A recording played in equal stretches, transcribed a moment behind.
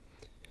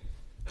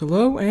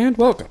Hello and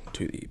welcome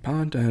to the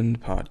Pond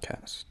End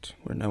Podcast,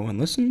 where no one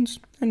listens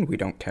and we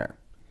don't care.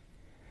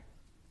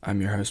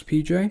 I'm your host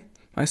PJ.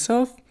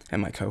 Myself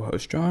and my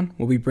co-host John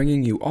will be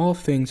bringing you all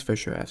things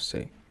Fisher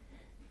FC.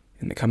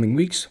 In the coming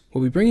weeks,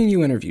 we'll be bringing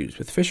you interviews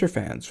with Fisher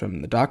fans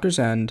from the Doctor's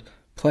End,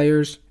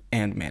 players,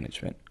 and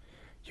management.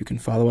 You can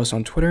follow us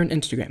on Twitter and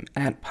Instagram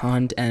at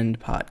Pond End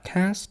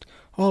Podcast,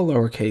 all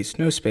lowercase,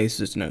 no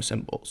spaces, no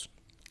symbols,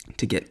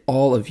 to get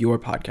all of your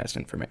podcast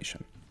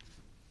information.